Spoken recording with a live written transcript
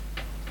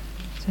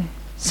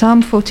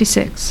Psalm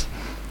 46.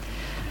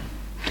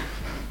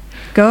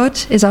 God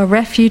is our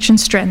refuge and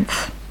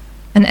strength,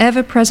 an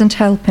ever-present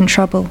help in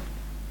trouble.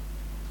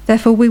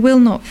 Therefore we will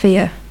not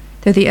fear,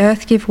 though the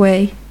earth give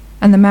way,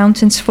 and the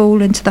mountains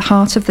fall into the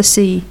heart of the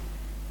sea,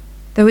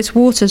 though its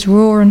waters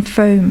roar and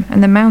foam,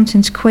 and the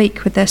mountains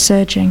quake with their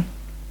surging.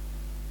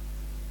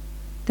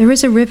 There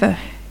is a river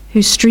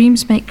whose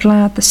streams make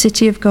glad the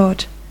city of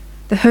God,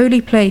 the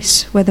holy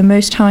place where the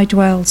Most High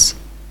dwells.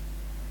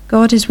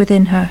 God is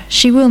within her,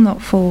 she will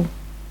not fall.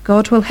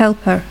 God will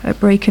help her at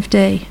break of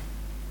day.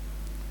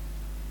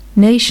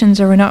 Nations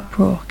are in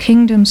uproar,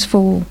 kingdoms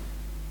fall.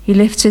 He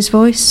lifts his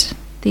voice,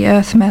 the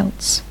earth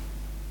melts.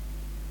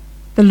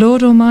 The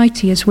Lord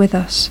Almighty is with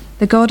us.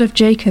 The God of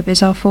Jacob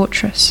is our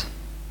fortress.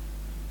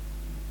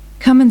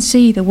 Come and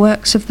see the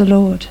works of the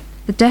Lord,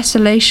 the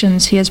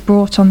desolations he has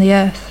brought on the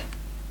earth.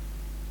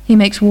 He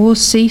makes wars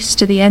cease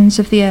to the ends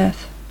of the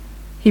earth.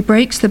 He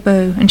breaks the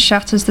bow and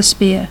shatters the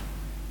spear.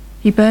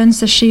 He burns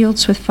the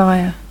shields with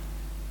fire.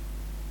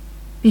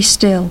 Be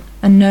still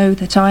and know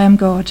that I am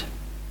God.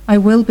 I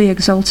will be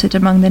exalted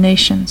among the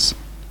nations.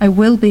 I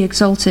will be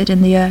exalted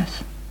in the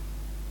earth.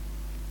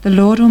 The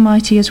Lord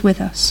Almighty is with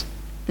us.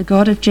 The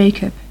God of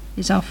Jacob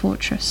is our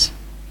fortress.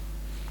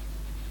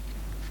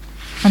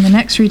 And the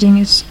next reading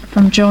is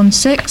from John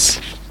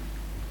 6,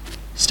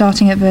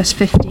 starting at verse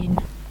 15.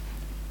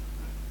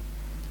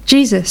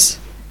 Jesus,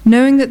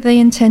 knowing that they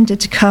intended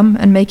to come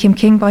and make him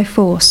king by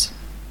force,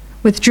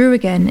 withdrew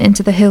again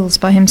into the hills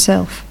by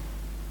himself.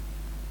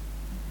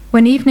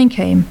 When evening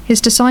came,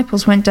 his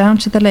disciples went down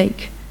to the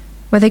lake,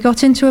 where they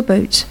got into a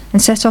boat and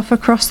set off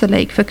across the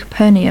lake for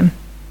Capernaum.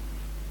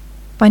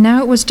 By now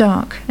it was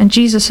dark, and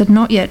Jesus had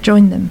not yet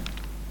joined them.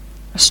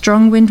 A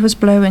strong wind was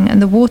blowing, and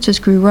the waters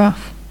grew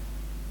rough.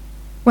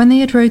 When they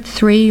had rowed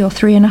 3 or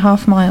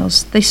 3.5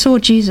 miles, they saw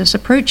Jesus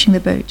approaching the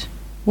boat,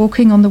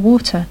 walking on the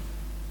water,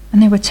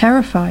 and they were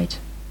terrified.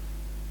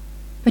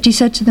 But he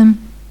said to them,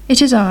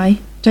 "It is I,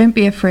 don't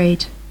be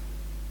afraid."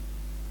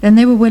 Then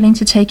they were willing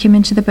to take him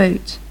into the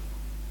boat,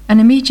 and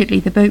immediately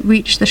the boat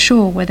reached the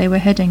shore where they were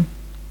heading.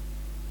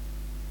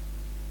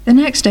 The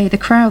next day the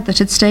crowd that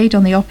had stayed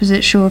on the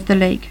opposite shore of the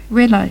lake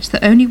realized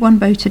that only one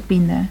boat had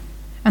been there,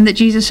 and that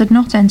Jesus had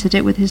not entered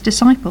it with his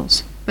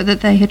disciples, but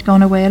that they had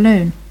gone away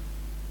alone.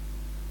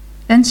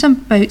 Then some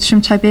boats from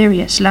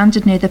Tiberias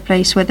landed near the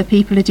place where the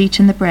people had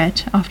eaten the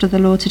bread after the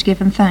Lord had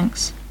given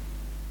thanks.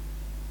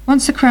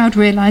 Once the crowd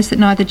realized that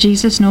neither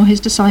Jesus nor his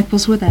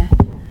disciples were there,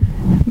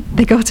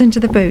 they got into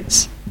the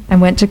boats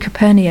and went to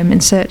Capernaum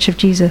in search of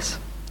Jesus.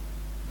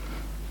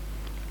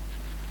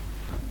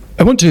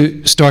 I want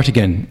to start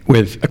again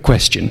with a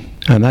question,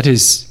 and that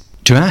is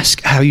to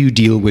ask how you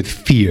deal with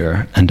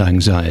fear and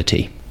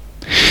anxiety.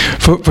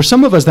 For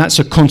some of us, that's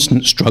a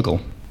constant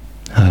struggle,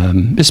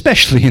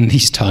 especially in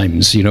these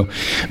times. You know,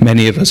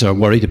 many of us are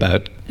worried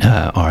about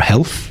our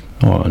health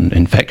or an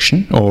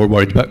infection, or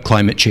worried about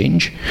climate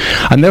change,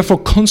 and therefore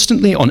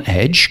constantly on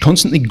edge,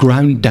 constantly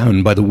ground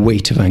down by the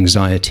weight of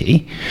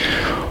anxiety,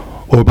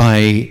 or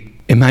by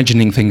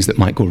imagining things that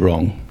might go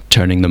wrong,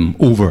 turning them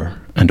over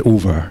and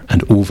over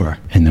and over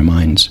in their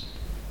minds.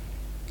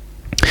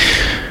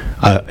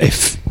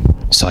 If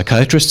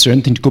psychiatrists are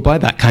anything to go by,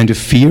 that kind of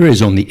fear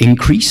is on the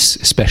increase,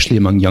 especially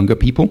among younger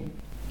people.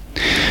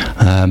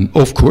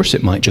 Of course,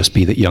 it might just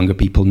be that younger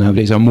people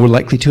nowadays are more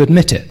likely to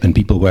admit it than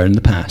people were in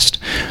the past.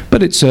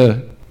 But it's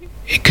a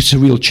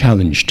real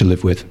challenge to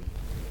live with.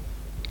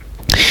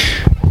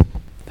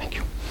 Thank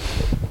you.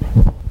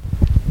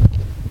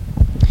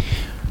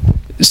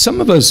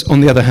 Some of us,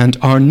 on the other hand,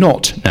 are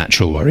not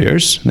natural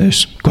worriers.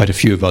 There's quite a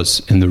few of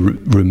us in the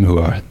room who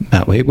are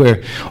that way.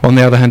 We're, on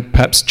the other hand,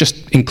 perhaps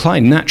just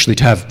inclined naturally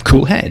to have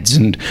cool heads.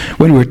 And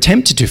when we're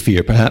tempted to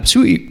fear, perhaps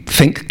we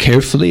think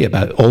carefully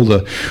about all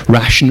the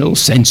rational,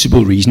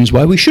 sensible reasons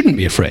why we shouldn't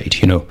be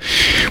afraid. You know,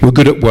 we're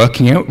good at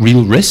working out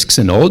real risks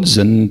and odds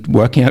and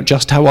working out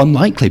just how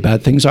unlikely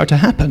bad things are to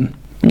happen.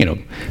 You know,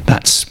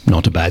 that's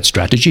not a bad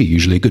strategy,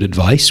 usually good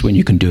advice when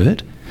you can do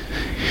it.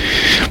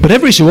 But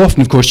every so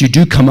often, of course, you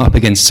do come up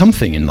against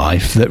something in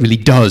life that really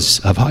does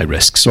have high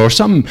risks, or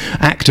some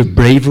act of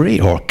bravery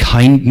or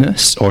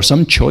kindness or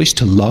some choice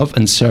to love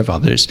and serve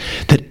others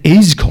that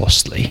is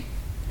costly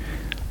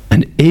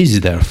and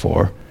is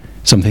therefore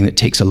something that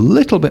takes a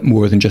little bit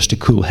more than just a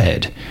cool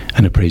head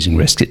and appraising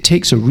risk. It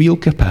takes a real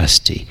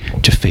capacity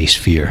to face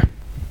fear.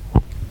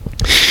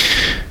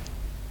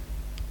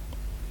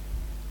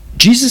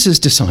 Jesus'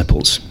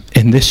 disciples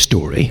in this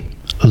story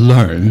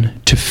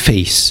learn to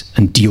face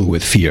and deal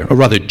with fear, or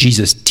rather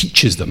Jesus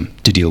teaches them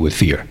to deal with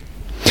fear,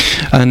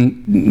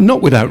 and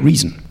not without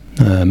reason.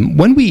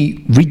 When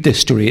we read this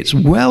story, it's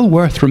well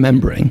worth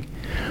remembering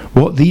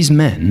what these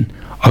men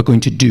are going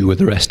to do with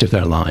the rest of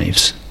their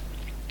lives.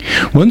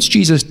 Once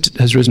Jesus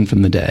has risen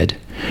from the dead,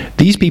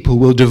 these people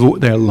will devote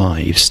their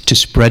lives to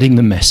spreading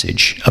the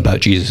message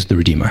about Jesus the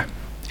Redeemer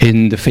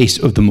in the face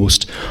of the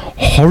most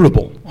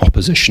horrible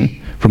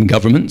opposition from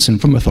governments and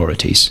from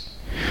authorities.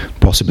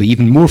 Possibly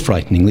even more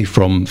frighteningly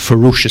from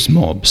ferocious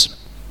mobs,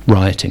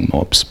 rioting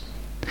mobs.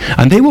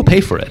 And they will pay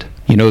for it.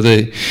 You know,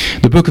 the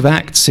book of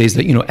Acts says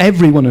that,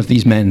 every one of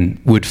these men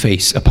would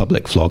face a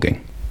public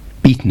flogging,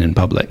 beaten in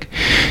public,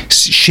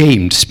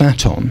 shamed,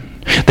 spat on.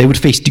 They would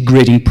face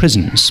degrading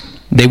prisons.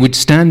 They would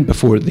stand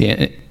before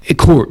the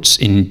courts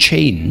in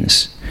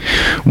chains.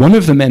 One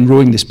of the men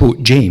rowing this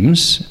boat,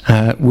 James,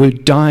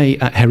 would die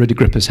at Herod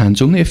Agrippa's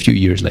hands only a few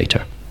years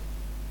later.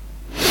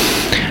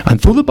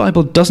 And though the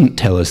Bible doesn't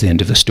tell us the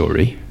end of the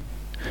story,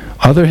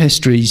 other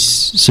histories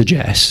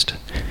suggest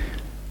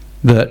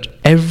that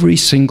every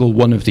single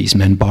one of these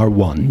men, bar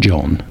one,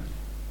 John,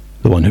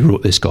 the one who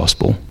wrote this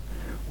gospel,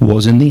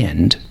 was in the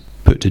end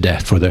put to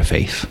death for their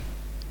faith.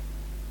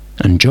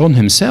 And John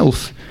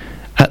himself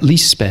at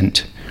least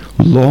spent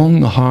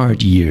long,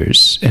 hard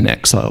years in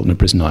exile on a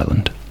prison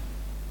island.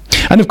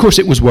 And of course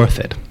it was worth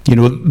it.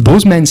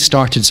 Those men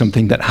started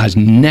something that has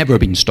never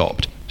been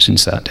stopped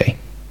since that day.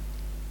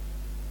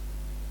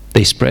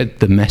 They spread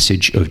the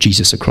message of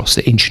Jesus across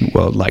the ancient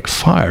world like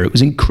fire. It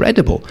was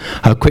incredible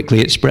how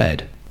quickly it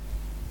spread.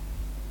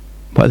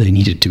 But they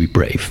needed to be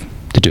brave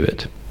to do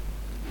it.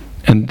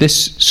 And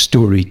this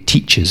story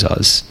teaches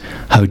us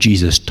how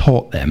Jesus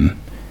taught them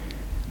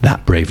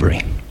that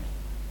bravery.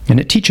 And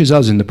it teaches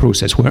us in the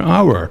process where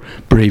our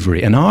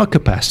bravery and our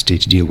capacity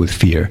to deal with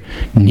fear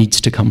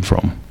needs to come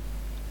from,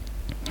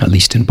 at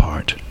least in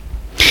part.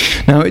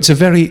 Now, it's a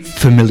very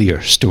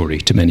familiar story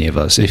to many of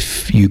us.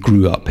 If you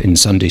grew up in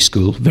Sunday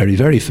school, very,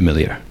 very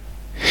familiar.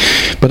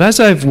 But as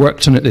I've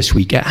worked on it this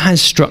week, it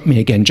has struck me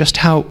again just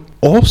how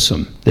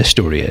awesome this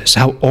story is,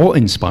 how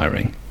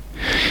awe-inspiring.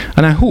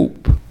 And I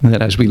hope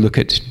that as we look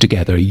at it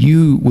together,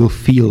 you will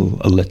feel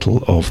a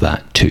little of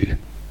that too.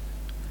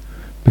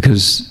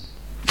 Because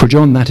for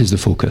John, that is the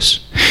focus.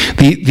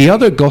 The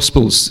other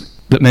Gospels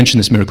that mention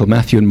this miracle,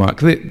 Matthew and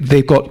Mark,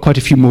 they've got quite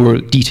a few more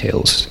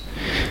details.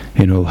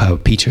 How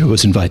Peter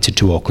was invited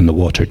to walk on the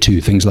water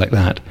too, things like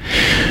that.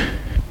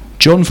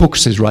 John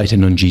focuses right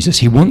in on Jesus.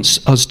 He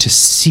wants us to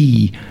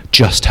see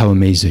just how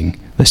amazing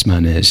this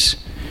man is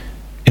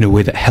in a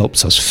way that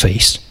helps us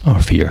face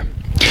our fear.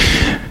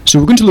 So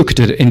we're going to look at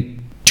it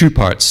in two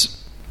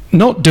parts,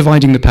 not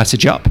dividing the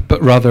passage up,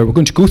 but rather we're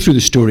going to go through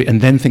the story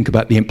and then think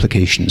about the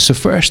implications. So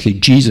firstly,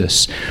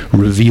 Jesus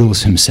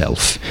reveals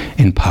himself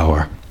in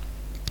power.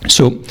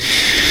 So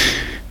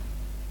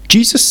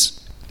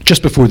Jesus,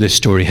 just before this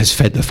story, has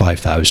fed the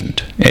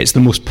 5,000. It's the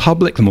most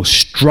public, the most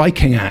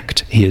striking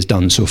act he has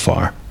done so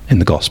far in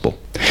the gospel.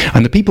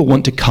 And the people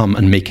want to come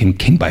and make him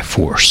king by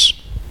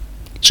force.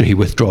 So he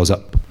withdraws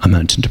up a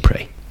mountain to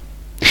pray.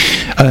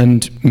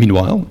 And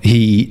meanwhile,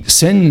 he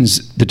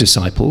sends the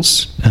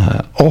disciples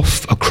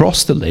off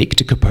across the lake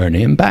to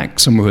Capernaum, back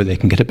somewhere where they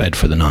can get a bed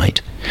for the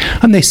night.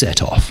 And they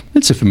set off.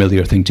 It's a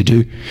familiar thing to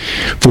do.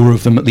 4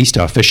 of them at least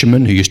are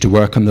fishermen who used to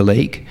work on the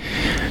lake.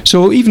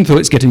 So even though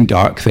it's getting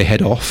dark, they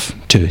head off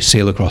to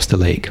sail across the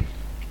lake.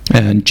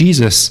 And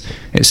Jesus,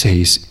 it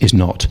says, is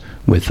not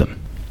with them.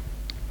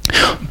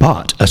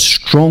 But a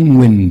strong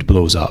wind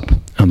blows up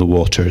and the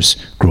waters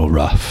grow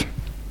rough.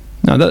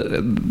 Now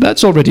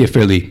that's already a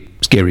fairly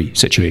scary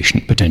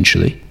situation,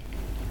 potentially.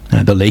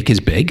 The lake is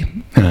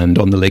big, and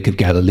on the Lake of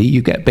Galilee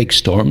you get big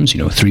storms,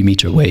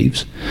 3-meter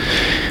waves.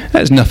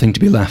 That's nothing to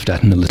be laughed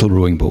at in a little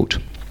rowing boat.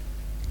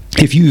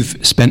 If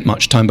you've spent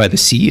much time by the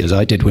sea, as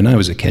I did when I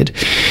was a kid,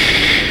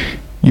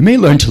 you may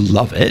learn to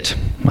love it.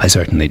 I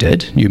certainly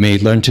did. You may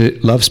learn to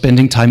love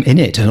spending time in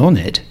it and on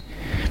it,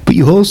 but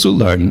you also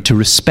learn to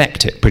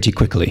respect it pretty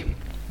quickly.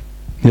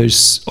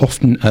 There's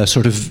often a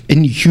sort of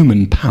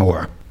inhuman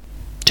power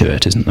to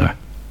it, isn't there?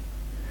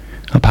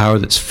 A power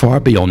that's far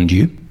beyond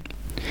you.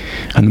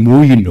 And the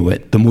more you know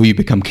it, the more you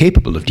become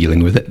capable of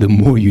dealing with it, the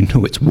more you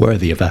know it's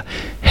worthy of a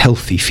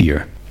healthy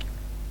fear.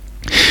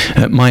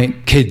 My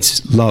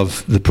kids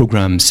love the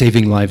programme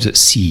Saving Lives at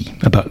Sea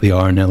about the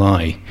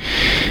RNLI,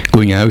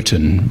 going out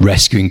and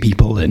rescuing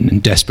people in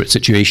desperate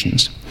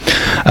situations.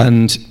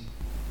 And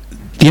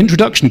the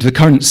introduction to the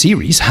current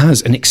series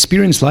has an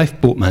experienced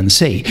lifeboatman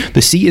say,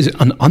 the sea is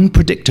an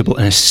unpredictable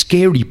and a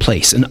scary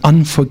place, an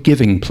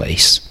unforgiving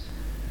place.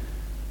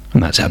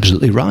 And that's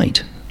absolutely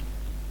right.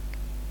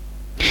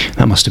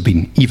 That must have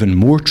been even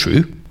more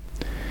true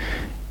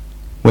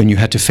when you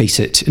had to face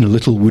it in a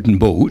little wooden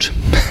boat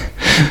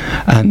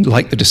and,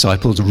 like the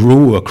disciples,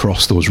 row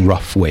across those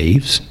rough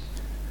waves.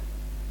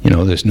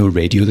 There's no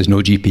radio, there's no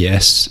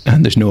GPS,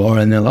 and there's no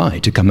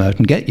RNLI to come out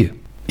and get you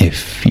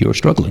if you're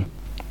struggling.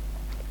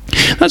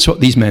 That's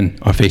what these men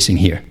are facing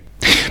here.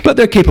 But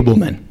they're capable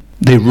men.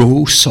 They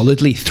row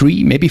solidly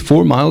 3, maybe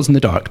 4 miles in the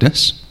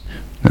darkness.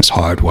 That's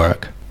hard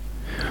work.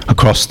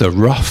 Across the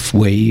rough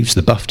waves,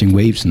 the buffeting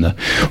waves and the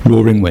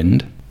roaring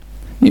wind.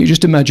 You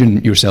just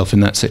imagine yourself in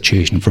that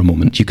situation for a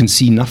moment. You can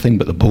see nothing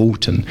but the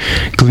boat and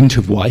glint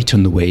of white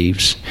on the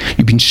waves.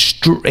 You've been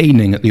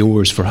straining at the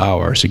oars for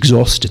hours,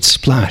 exhausted,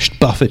 splashed,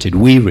 buffeted,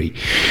 weary.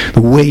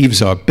 The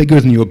waves are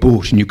bigger than your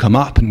boat and you come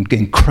up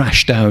and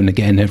crash down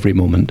again every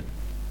moment.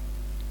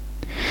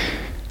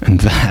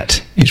 And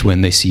that is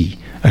when they see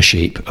a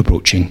shape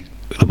approaching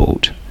the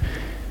boat.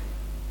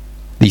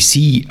 They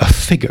see a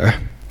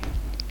figure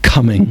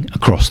coming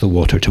across the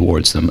water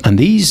towards them. And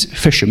these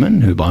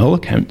fishermen, who by all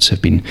accounts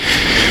have been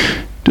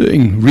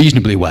doing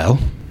reasonably well.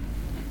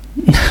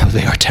 Now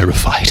they are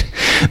terrified.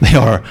 They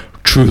are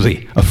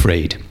truly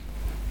afraid.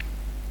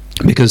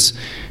 Because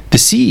the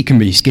sea can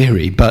be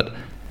scary, but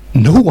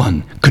no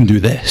one can do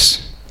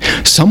this.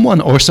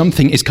 Someone or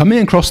something is coming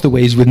across the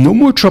waves with no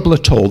more trouble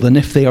at all than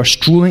if they are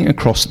strolling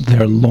across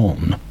their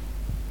lawn,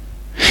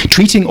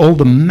 treating all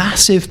the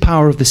massive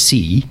power of the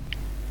sea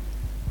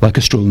like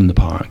a stroll in the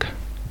park.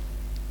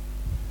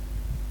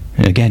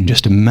 And again,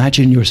 just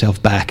imagine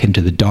yourself back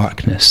into the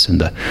darkness and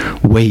the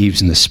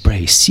waves and the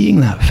spray,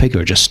 seeing that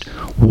figure just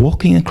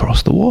walking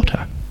across the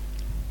water.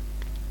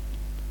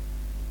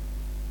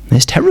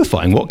 It's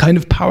terrifying. What kind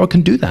of power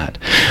can do that?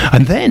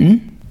 And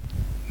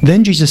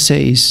then Jesus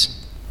says,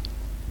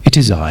 "It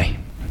is I.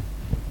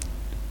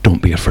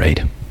 Don't be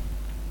afraid."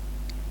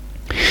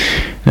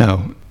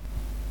 Now,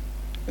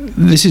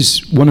 this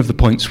is one of the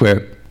points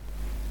where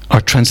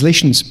our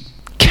translations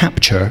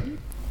capture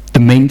the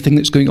main thing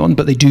that's going on,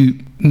 but they do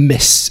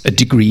miss a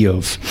degree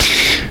of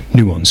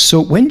nuance. So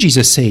when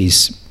Jesus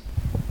says,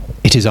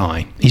 "It is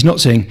I," he's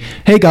not saying,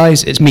 "Hey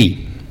guys, it's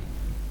me."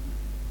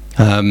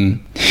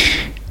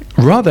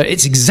 Rather,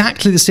 it's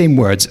exactly the same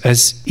words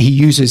as he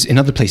uses in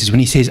other places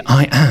when he says,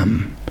 "I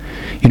am."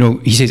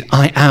 He says,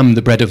 "I am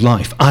the bread of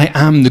life. I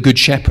am the good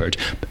shepherd."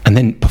 And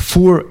then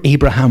before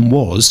Abraham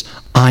was,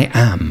 "I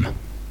am."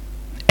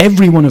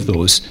 Every one of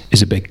those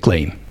is a big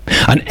claim.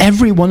 And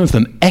every one of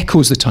them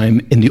echoes the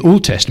time in the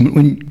Old Testament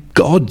when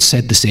God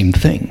said the same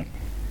thing.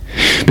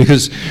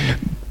 Because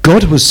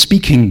God was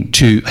speaking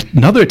to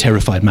another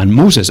terrified man,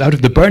 Moses, out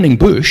of the burning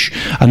bush,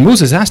 and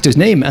Moses asked his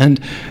name,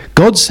 and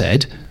God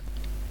said,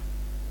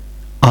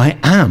 "I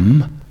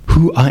am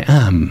who I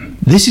am.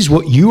 This is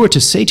what you are to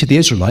say to the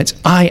Israelites.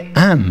 I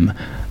am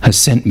has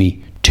sent me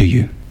to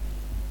you."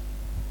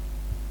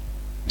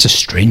 It's a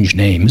strange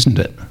name, isn't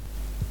it?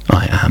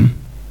 I am.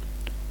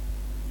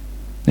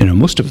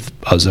 Most of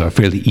us are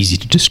fairly easy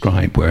to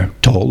describe. We're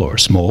tall or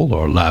small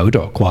or loud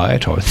or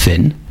quiet or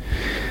thin.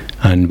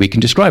 And we can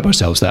describe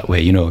ourselves that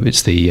way.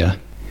 It's the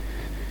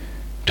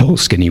tall,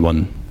 skinny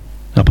one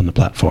up on the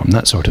platform,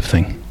 that sort of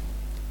thing.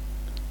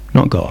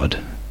 Not God.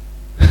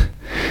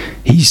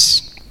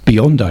 He's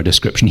beyond our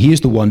description. He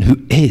is the one who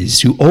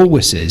is, who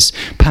always is,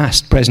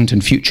 past, present,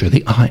 and future,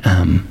 the I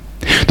am.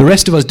 The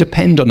rest of us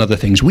depend on other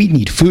things. We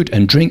need food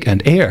and drink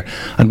and air.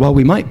 And while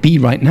we might be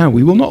right now,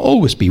 we will not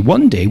always be.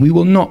 One day we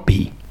will not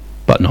be,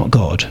 but not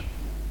God.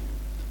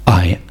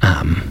 I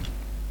am.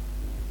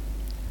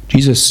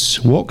 Jesus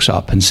walks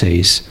up and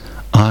says,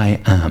 "I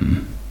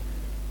am.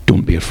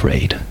 Don't be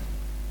afraid."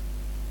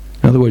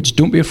 In other words,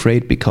 don't be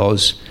afraid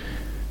because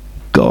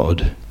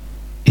God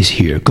is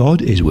here.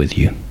 God is with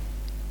you.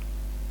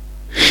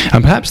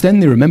 And perhaps then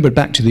they remembered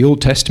back to the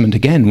Old Testament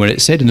again, where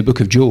it said in the book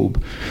of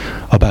Job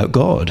about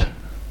God,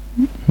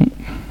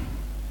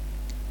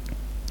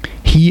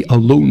 "He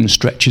alone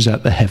stretches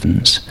out the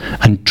heavens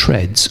and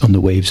treads on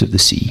the waves of the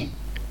sea.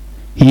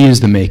 He is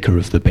the maker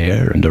of the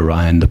Bear and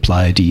Orion, the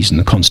Pleiades and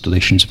the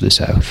constellations of the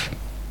south."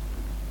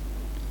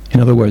 In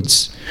other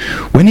words,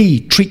 when he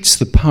treats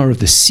the power of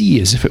the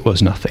sea as if it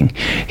was nothing,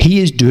 he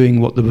is doing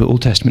what the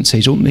Old Testament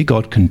says only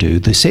God can do,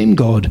 the same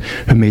God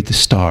who made the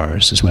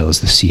stars as well as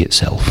the sea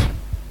itself.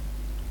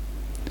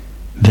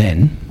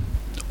 Then,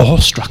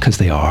 awestruck as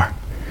they are,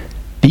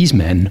 these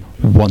men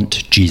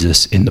want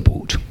Jesus in the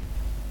boat.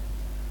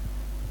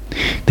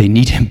 They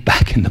need him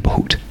back in the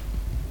boat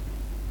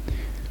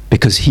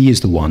because he is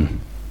the one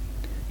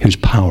whose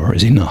power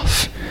is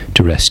enough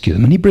to rescue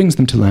them. And he brings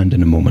them to land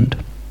in a moment.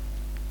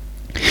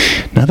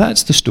 Now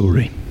that's the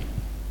story.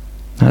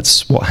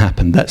 That's what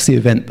happened. That's the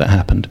event that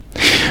happened.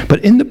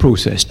 But in the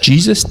process,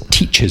 Jesus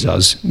teaches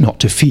us not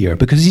to fear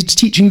because he's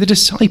teaching the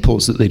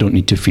disciples that they don't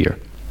need to fear.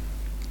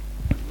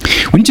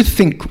 We need to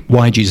think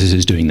why Jesus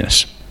is doing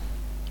this.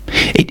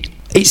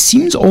 It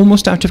seems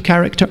almost out of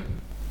character.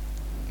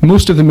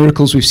 Most of the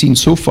miracles we've seen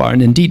so far,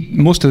 and indeed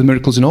most of the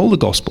miracles in all the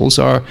Gospels,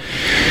 they're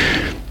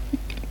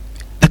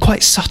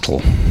quite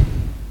subtle.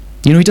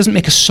 He doesn't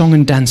make a song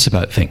and dance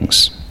about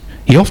things.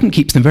 He often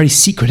keeps them very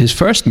secret. His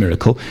first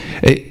miracle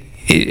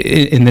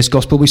in this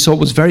gospel we saw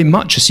was very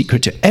much a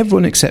secret to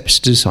everyone except his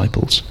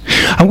disciples.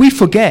 And we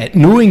forget,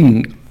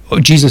 knowing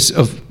Jesus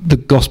of the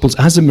Gospels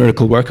as a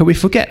miracle worker, we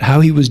forget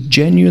how he was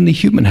genuinely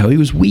human, how he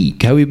was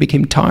weak, how he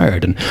became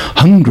tired and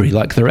hungry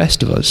like the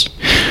rest of us.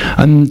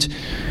 And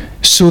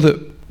so that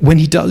when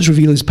he does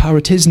reveal his power,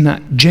 it is in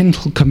that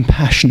gentle,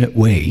 compassionate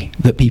way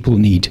that people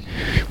need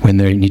when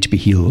they need to be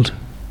healed.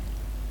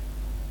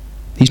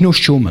 He's no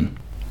showman.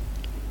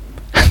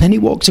 And then he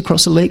walks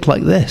across a lake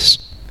like this.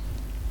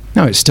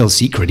 Now, it's still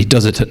secret. He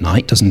does it at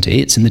night, doesn't he?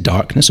 It's in the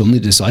darkness. Only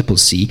the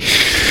disciples see.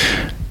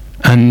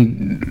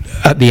 And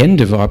at the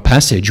end of our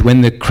passage,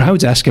 when the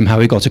crowds ask him how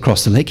he got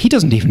across the lake, he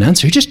doesn't even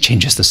answer. He just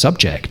changes the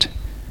subject.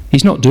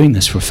 He's not doing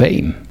this for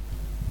fame.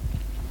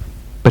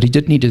 But he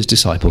did need his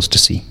disciples to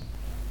see.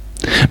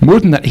 More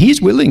than that,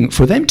 he's willing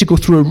for them to go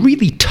through a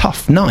really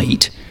tough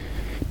night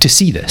to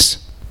see this.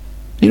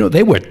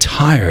 They were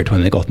tired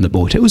when they got in the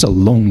boat. It was a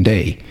long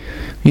day.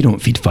 You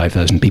don't feed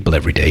 5,000 people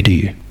every day, do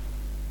you?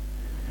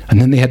 And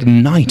then they had a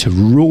night of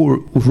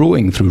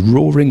rowing through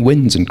roaring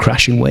winds and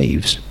crashing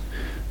waves.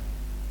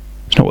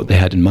 It's not what they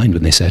had in mind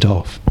when they set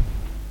off.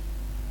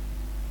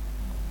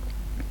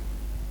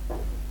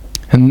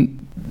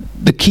 And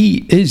the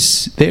key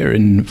is there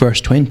in verse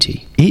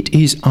 20. It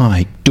is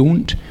I,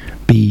 don't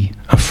be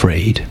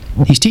afraid.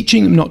 He's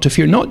teaching them not to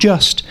fear, not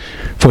just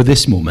for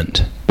this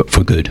moment, but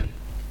for good.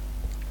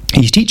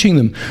 He's teaching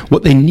them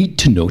what they need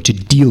to know to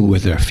deal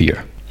with their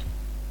fear.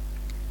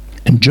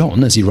 And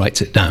John, as he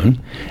writes it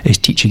down, is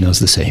teaching us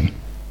the same.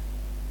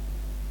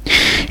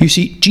 You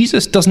see,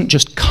 Jesus doesn't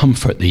just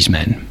comfort these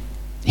men.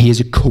 He is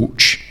a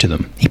coach to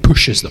them. He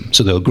pushes them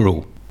so they'll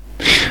grow.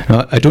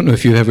 Now, I don't know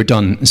if you've ever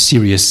done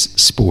serious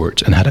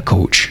sport and had a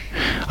coach.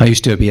 I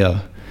used to be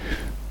a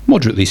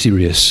moderately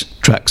serious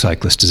track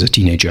cyclist as a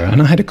teenager,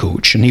 and I had a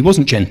coach, and he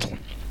wasn't gentle.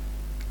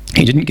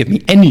 He didn't give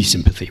me any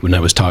sympathy when I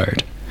was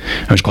tired.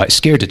 I was quite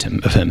scared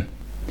of him.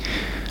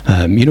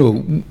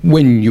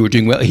 When you were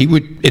doing well, he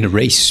would, in a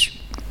race,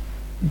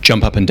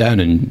 jump up and down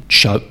and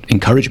shout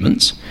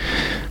encouragements.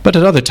 But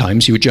at other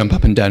times, he would jump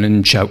up and down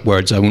and shout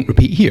words I won't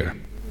repeat here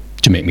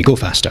to make me go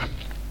faster.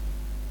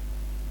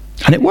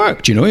 And it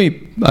worked,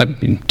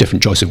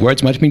 different choice of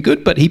words might have been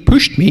good, but he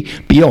pushed me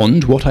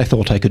beyond what I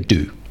thought I could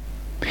do.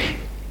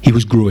 He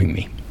was growing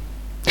me.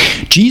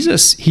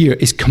 Jesus here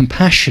is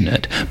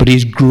compassionate, but he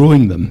is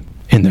growing them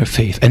in their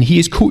faith. And he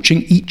is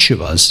coaching each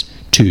of us,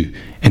 too,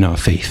 in our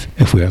faith,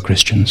 if we are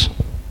Christians.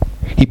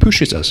 He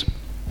pushes us.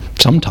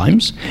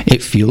 Sometimes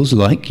it feels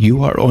like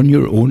you are on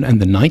your own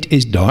and the night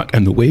is dark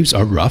and the waves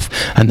are rough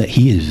and that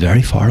he is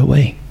very far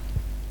away.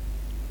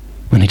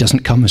 When he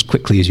doesn't come as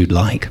quickly as you'd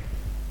like.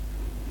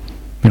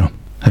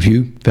 Have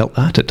you felt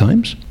that at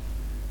times?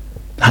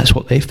 That's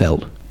what they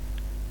felt.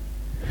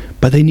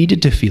 But they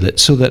needed to feel it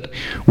so that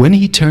when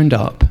he turned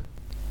up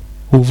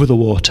over the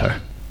water,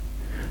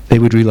 they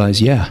would realize,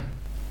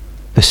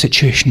 the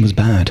situation was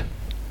bad.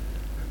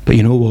 But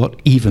you know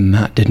what? Even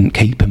that didn't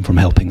keep him from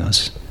helping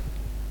us.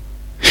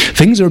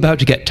 Things are about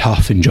to get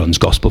tough in John's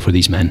gospel for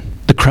these men.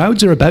 The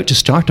crowds are about to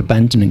start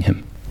abandoning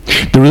him.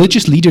 The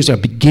religious leaders are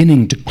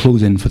beginning to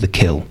close in for the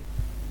kill.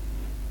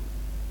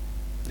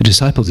 The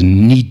disciples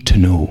need to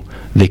know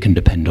they can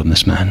depend on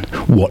this man,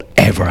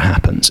 whatever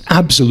happens,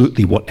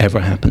 absolutely whatever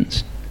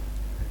happens.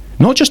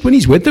 Not just when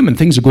he's with them and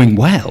things are going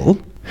well,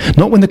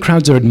 not when the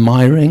crowds are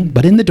admiring,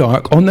 but in the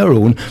dark, on their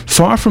own,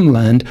 far from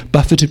land,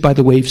 buffeted by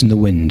the waves and the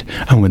wind,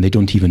 and when they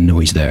don't even know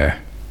he's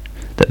there,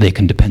 that they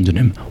can depend on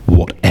him,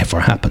 whatever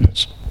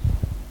happens.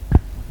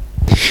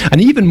 And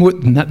even more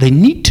than that, they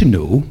need to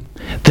know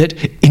that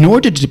in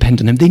order to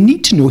depend on him, they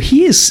need to know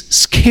he is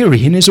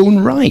scary in his own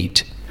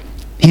right.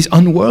 He's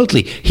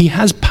unworldly. He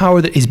has power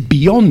that is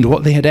beyond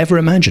what they had ever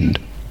imagined.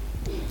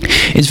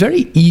 It's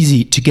very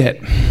easy to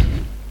get,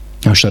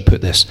 how should I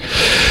put this,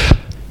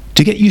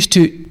 to get used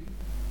to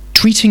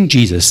treating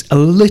Jesus a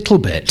little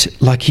bit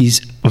like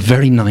he's a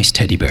very nice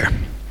teddy bear.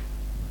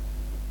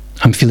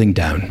 I'm feeling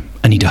down.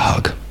 I need a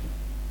hug.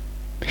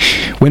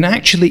 When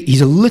actually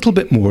he's a little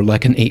bit more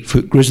like an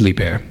 8-foot grizzly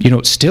bear.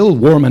 Still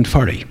warm and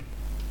furry,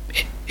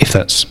 if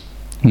that's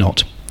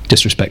not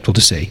disrespectful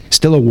to say.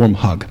 Still a warm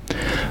hug.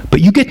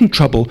 But you get in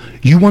trouble,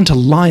 you want a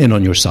lion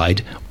on your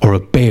side or a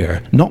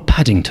bear, not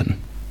Paddington.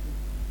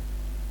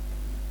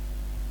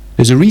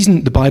 There's a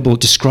reason the Bible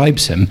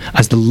describes him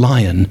as the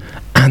lion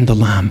and the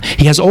lamb.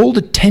 He has all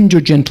the tender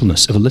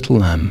gentleness of a little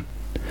lamb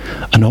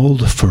and all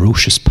the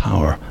ferocious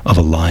power of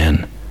a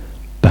lion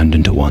bound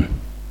into one.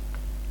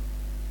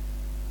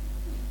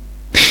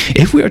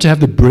 If we are to have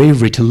the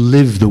bravery to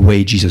live the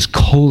way Jesus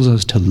calls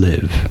us to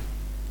live,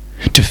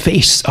 to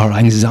face our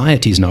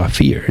anxieties and our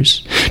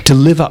fears, to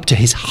live up to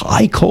his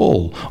high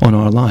call on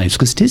our lives,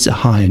 because it is a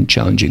high and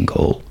challenging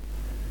call,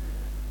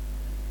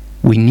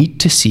 we need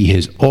to see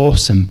his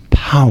awesome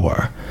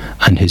power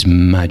and his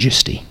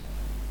majesty.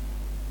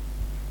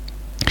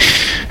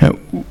 Now,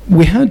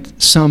 we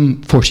had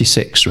Psalm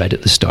 46 read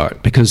at the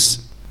start,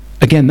 because,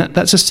 again,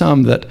 that's a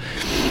psalm that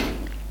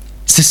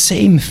it's the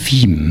same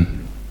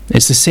theme,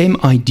 it's the same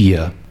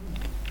idea.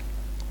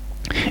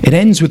 It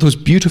ends with those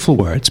beautiful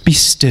words, be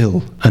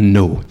still and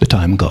know that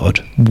I am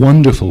God.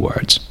 Wonderful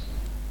words.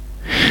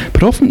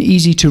 But often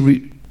easy to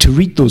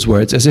read those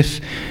words as if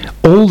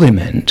all they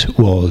meant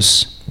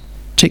was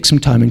take some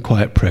time in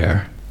quiet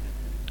prayer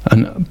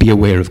and be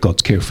aware of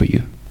God's care for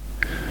you.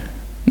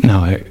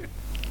 Now,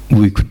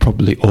 we could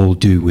probably all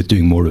do with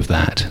doing more of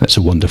that. That's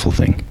a wonderful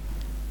thing.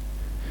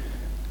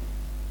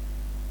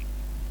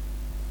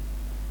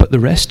 But the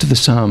rest of the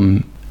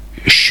psalm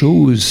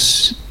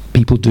shows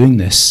people doing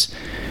this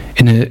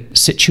in a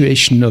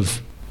situation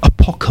of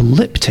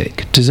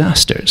apocalyptic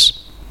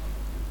disasters.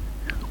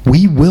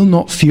 We will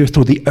not fear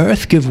though the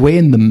earth give way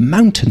and the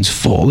mountains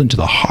fall into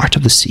the heart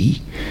of the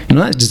sea.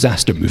 That's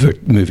disaster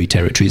movie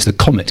territory. It's the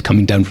comet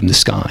coming down from the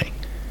sky.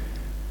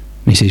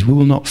 And he says, we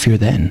will not fear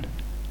then.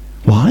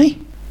 Why?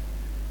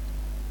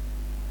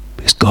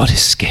 Because God is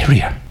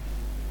scarier.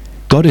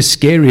 God is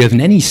scarier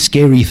than any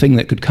scary thing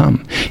that could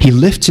come. He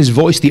lifts his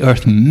voice, the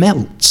earth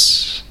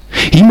melts.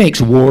 He makes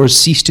wars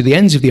cease to the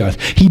ends of the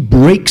earth. He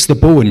breaks the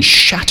bow and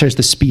shatters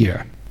the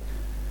spear.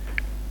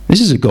 This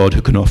is a God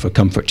who can offer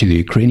comfort to the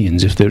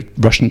Ukrainians if the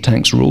Russian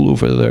tanks roll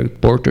over their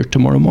border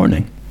tomorrow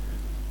morning.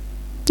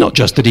 Not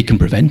just that he can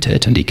prevent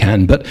it, and he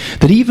can, but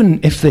that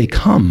even if they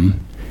come,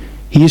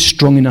 he is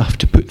strong enough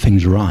to put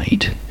things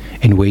right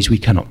in ways we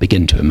cannot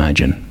begin to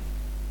imagine.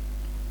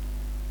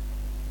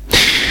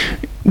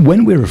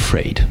 When we're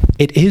afraid,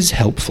 it is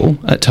helpful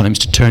at times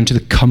to turn to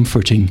the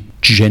comforting,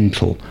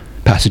 gentle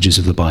passages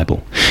of the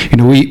Bible. You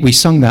know, we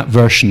sung that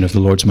version of "The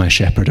Lord's My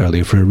Shepherd"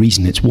 earlier for a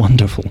reason. It's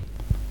wonderful.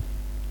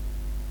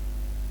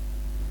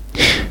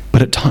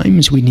 But at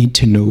times we need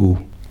to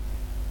know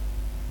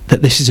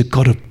that this is a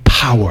God of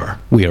power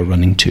we are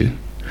running to,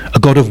 a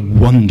God of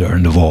wonder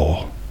and of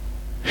awe.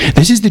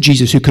 This is the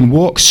Jesus who can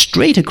walk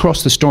straight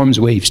across the storm's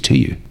waves to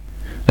you,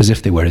 as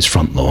if they were his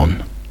front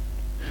lawn.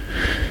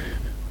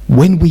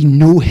 When we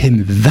know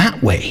him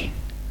that way,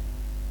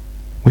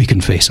 we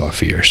can face our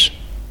fears.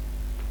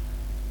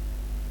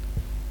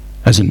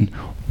 As an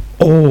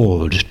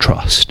awed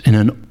trust in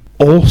an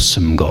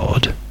awesome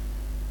God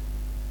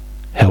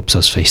helps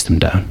us face them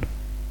down.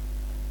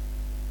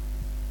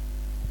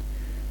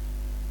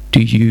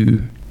 Do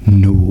you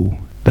know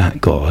that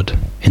God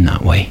in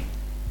that way?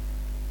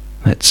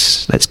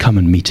 Let's come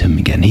and meet him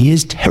again. He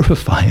is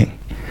terrifying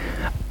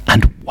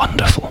and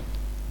wonderful.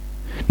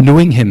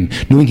 Knowing him,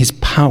 knowing his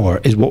power,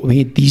 is what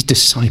made these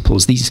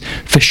disciples, these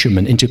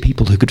fishermen, into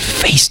people who could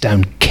face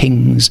down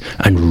kings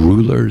and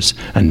rulers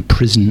and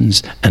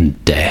prisons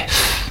and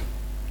death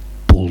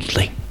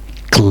boldly,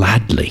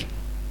 gladly,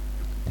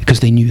 because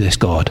they knew this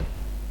God.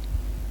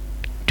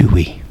 Do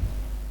we?